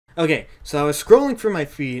Okay, so I was scrolling through my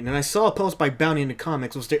feed and I saw a post by Bounty in the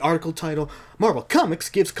Comics with the article title Marvel Comics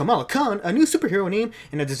gives Kamala Khan a new superhero name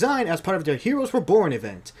and a design as part of their Heroes Reborn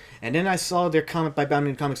event. And then I saw their comment by Bounty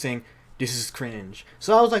in the Comics saying, "This is cringe."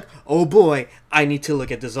 So I was like, oh boy, I need to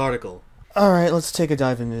look at this article. Alright, let's take a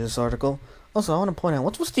dive into this article. Also, I want to point out,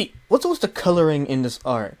 what's the coloring in this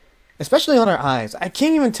art? Especially on her eyes. I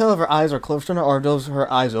can't even tell if her eyes are closed or are those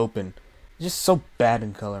her eyes open. It's just so bad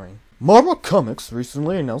in coloring. Marvel Comics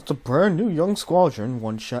recently announced a brand new Young Squadron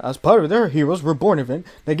one-shot as part of their Heroes Reborn event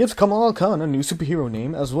that gives Kamala Khan a new superhero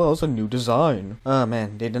name as well as a new design. Oh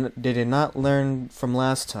man, they did not learn from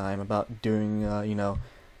last time about doing,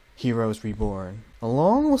 Heroes Reborn.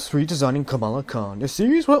 Along with redesigning Kamala Khan, the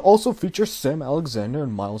series will also feature Sam Alexander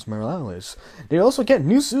and Miles Morales. They also get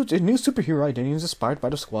new suits and new superhero identities inspired by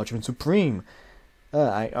the Squadron Supreme.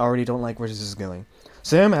 I already don't like where this is going.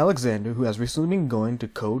 Sam Alexander, who has recently been going to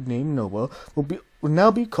codename Nova, will now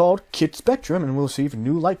be called Kid Spectrum and will receive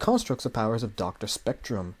new light constructs of powers of Dr.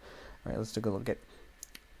 Spectrum. Alright, let's take a look at...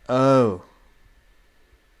 Oh.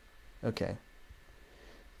 Okay.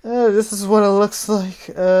 This is what it looks like.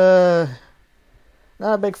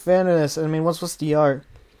 Not a big fan of this. I mean, what's the art?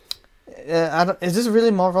 Is this really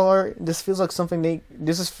Marvel art? This feels like something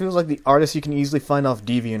this feels like the artist you can easily find off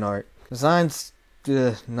DeviantArt. Designs,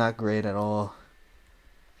 not great at all.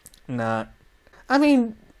 Not. I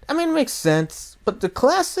mean, it makes sense, but the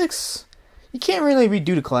classics, you can't really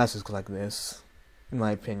redo the classics like this, in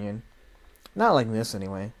my opinion. Not like this,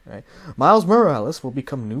 anyway. Right? Miles Morales will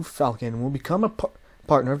become new Falcon and will become a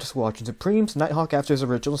partner of the Squadron Supreme's Nighthawk after his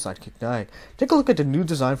original sidekick died. Take a look at the new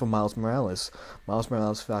design for Miles Morales. Miles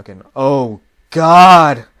Morales Falcon. Oh,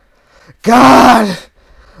 God! God!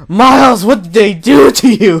 Miles, what did they do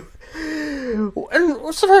to you? And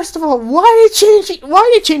first of all, why are they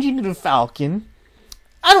changing to the Falcon?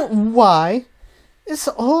 I don't why. This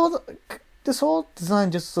whole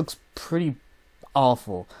design just looks pretty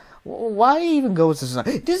awful. Why even go with this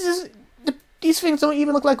design? These things don't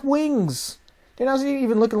even look like wings. They're not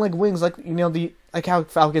even looking like wings, like like how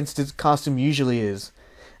Falcon's costume usually is.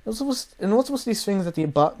 And what's with these things at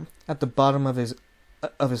the bottom of his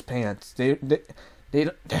pants? They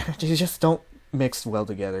just don't mix well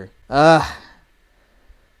together.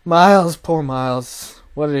 Miles, poor Miles.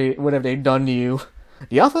 What have they done to you?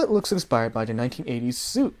 The outfit looks inspired by the 1980s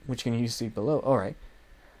suit, which you see below. Alright.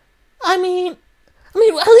 I mean, at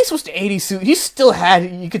least with the 80s suit, you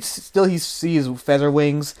could still see his feather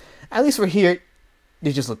wings. At least for here,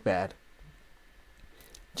 they just look bad.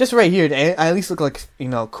 Just right here, they at least look like,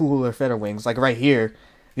 cooler feather wings. Like right here,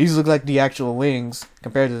 these look like the actual wings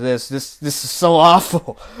compared to this. This is so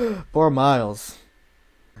awful. Poor Miles.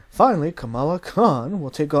 Finally, Kamala Khan will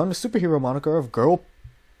take on the superhero moniker of Girl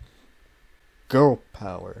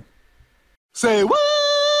Power. Say what?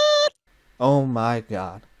 Oh my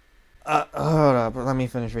God. Hold up, let me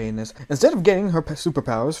finish reading this. Instead of getting her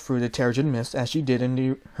superpowers through the Terrigen Mist as she did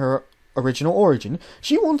in her original origin,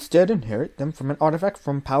 she will instead inherit them from an artifact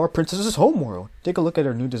from Power Princess's homeworld. Take a look at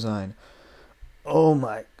her new design. Oh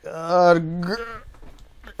my God.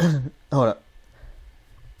 Hold up.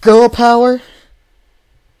 Girl Power?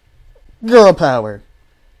 Girl Power.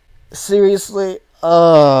 Seriously?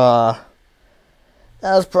 That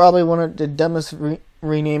was probably one of the dumbest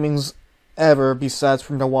renamings ever, besides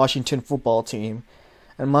from the Washington football team.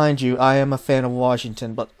 And mind you, I am a fan of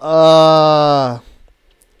Washington, but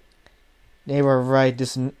they were right.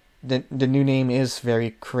 The new name is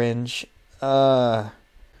very cringe. I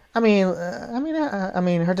mean,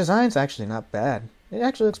 her design's actually not bad. It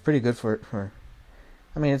actually looks pretty good for her.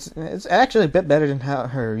 I mean, it's actually a bit better than how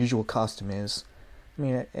her usual costume is. I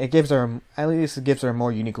mean, it gives her a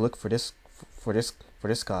more unique look for this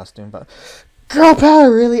costume. But Girl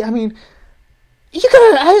Power, really? I mean, you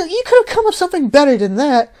could have come up with something better than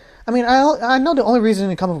that. I mean, I know the only reason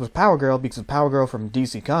they come up with Power Girl because of Power Girl from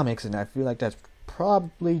DC Comics, and I feel like that's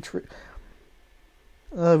probably true.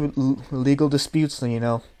 Legal disputes, they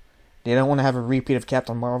don't want to have a repeat of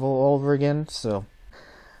Captain Marvel all over again. So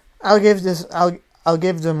I'll give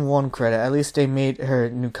them one credit. At least they made her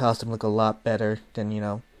new costume look a lot better than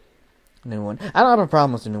the new one. I don't have a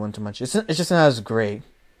problem with the new one too much. It's just not as great.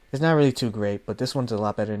 It's not really too great, but this one's a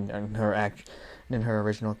lot better than her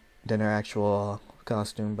actual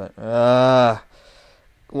costume. But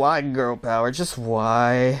why Girl Power? Just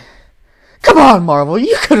why? Come on, Marvel,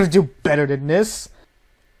 you could have do better than this.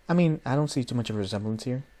 I mean, I don't see too much of a resemblance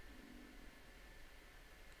here.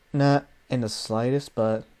 Not in the slightest,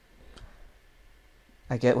 but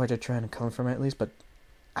I get where they're trying to come from at least, but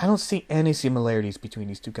I don't see any similarities between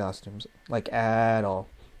these two costumes, like, at all.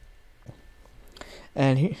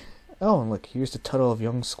 And Oh, and look, here's the title of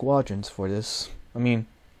Young Squadrons for this. I mean,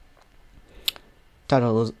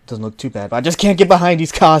 title doesn't look too bad, but I just can't get behind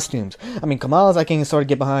these costumes. I mean, Kamala's I can sort of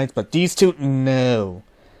get behind, but these two, no.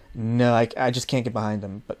 No, I just can't get behind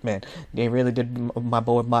them. But man, they really did my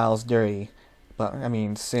boy Miles dirty. But I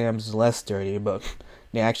mean, Sam's less dirty, but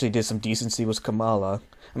they actually did some decency with Kamala.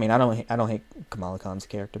 I mean, I don't hate Kamala Khan's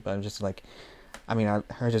character, but I'm just like, I mean,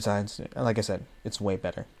 her designs, like I said, it's way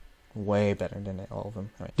better. Way better than all of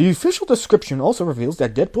them. Right. The official description also reveals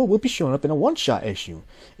that Deadpool will be showing up in a one-shot issue.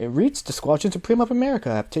 It reads, "The Squadron Supreme of America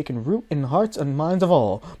have taken root in the hearts and minds of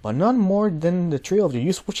all, but none more than the trio of the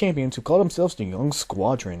useful champions who call themselves the Young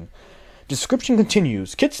Squadron." Description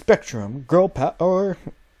continues, Kid Spectrum, Girl Power,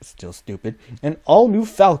 still stupid, and all-new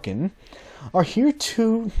Falcon are here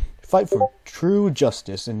to fight for true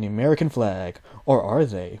justice in the American flag. Or are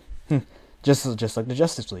they? Just like the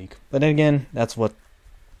Justice League. But then again, that's what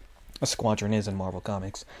a squadron is in Marvel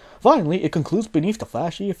Comics. Finally, it concludes beneath the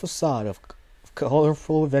flashy facade of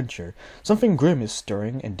colorful adventure. Something grim is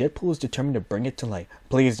stirring, and Deadpool is determined to bring it to light.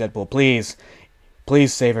 Please, Deadpool, please.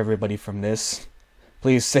 Please save everybody from this.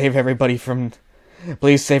 Please save everybody from...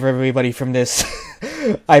 Please save everybody from this.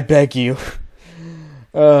 I beg you.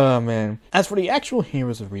 Oh, man. As for the actual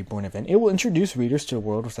Heroes of Reborn event, it will introduce readers to a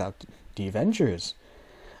world without the Avengers.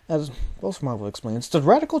 As both Marvel explains, the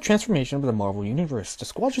radical transformation of the Marvel Universe, the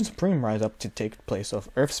Squadron Supreme rise up to take place of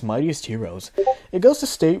Earth's mightiest heroes. It goes to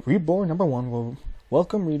state, Reborn #1 will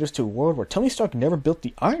welcome readers to a world where Tony Stark never built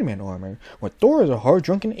the Iron Man armor, where Thor is a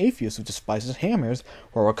hard-drunken atheist who despises hammers,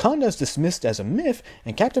 where Wakanda is dismissed as a myth,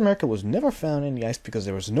 and Captain America was never found in the ice because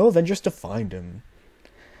there was no Avengers to find him.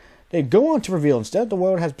 They go on to reveal instead the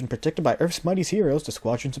world has been protected by Earth's mightiest heroes, the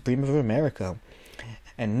Squadron Supreme of America.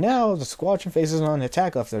 And now the squadron faces on an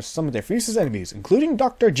attack of some of their fiercest enemies, including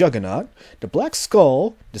Dr. Juggernaut, the Black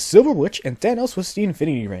Skull, the Silver Witch, and Thanos with the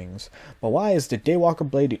Infinity Rings. But why is the Daywalker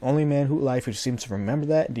Blade the only man alive who seems to remember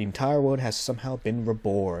that the entire world has somehow been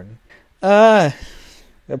reborn? They're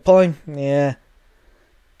pulling, yeah.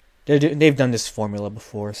 They've done this formula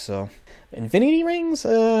before, so. Infinity Rings?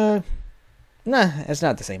 Nah, it's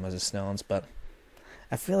not the same as the Stones, but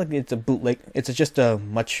I feel like it's a bootleg. It's just a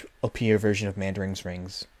much OP'er version of Mandarin's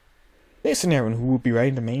rings. Jason Aaron, who will be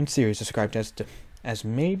writing the main series, described as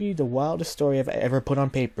maybe the wildest story I've ever put on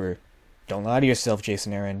paper. Don't lie to yourself,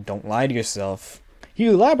 Jason Aaron. Don't lie to yourself. He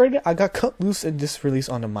elaborated, I got cut loose in this release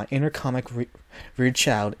onto my inner comic read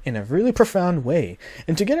child in a really profound way.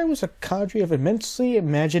 And together with a cadre of immensely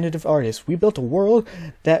imaginative artists, we built a world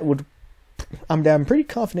that I'm pretty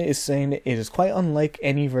confident is saying that it is quite unlike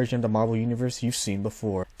any version of the Marvel Universe you've seen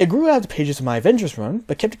before. It grew out of the pages of my Avengers run,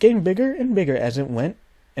 but kept getting bigger and bigger as it went,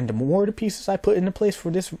 and the more the pieces I put into place for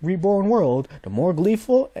this reborn world, the more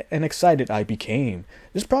gleeful and excited I became.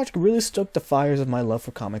 This project really stoked the fires of my love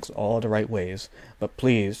for comics all the right ways. But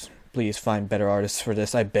please, please find better artists for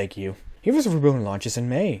this, I beg you. Heroes of Reborn launches in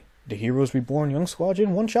May. The Heroes Reborn Young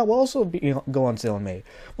Squadron one-shot will also go on sale in May.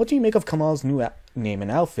 What do you make of Kamala's new name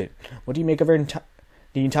and outfit? What do you make of the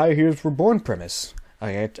entire Heroes Reborn premise?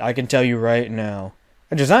 I can tell you right now.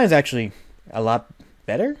 Her design is actually a lot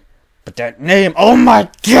better, but that name, oh my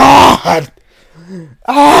god!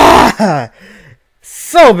 Ah!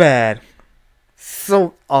 So bad.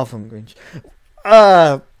 So awful, Grinch.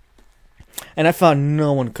 And I found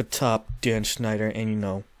no one could top Dan Schneider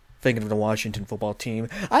and, thinking of the Washington football team.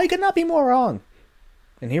 I could not be more wrong.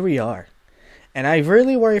 And here we are. And I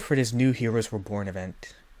really worry for this new Heroes Reborn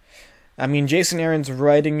event. I mean, Jason Aaron's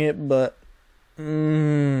writing it, but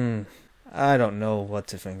I don't know what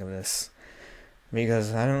to think of this.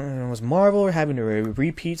 Because, I don't know, was Marvel having to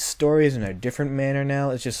repeat stories in a different manner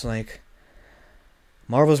now? It's just like,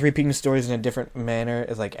 Marvel's repeating stories in a different manner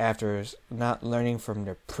is like after not learning from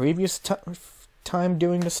their previous time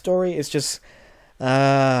doing the story. It's just,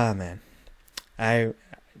 man.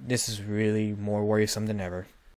 This is really more worrisome than ever.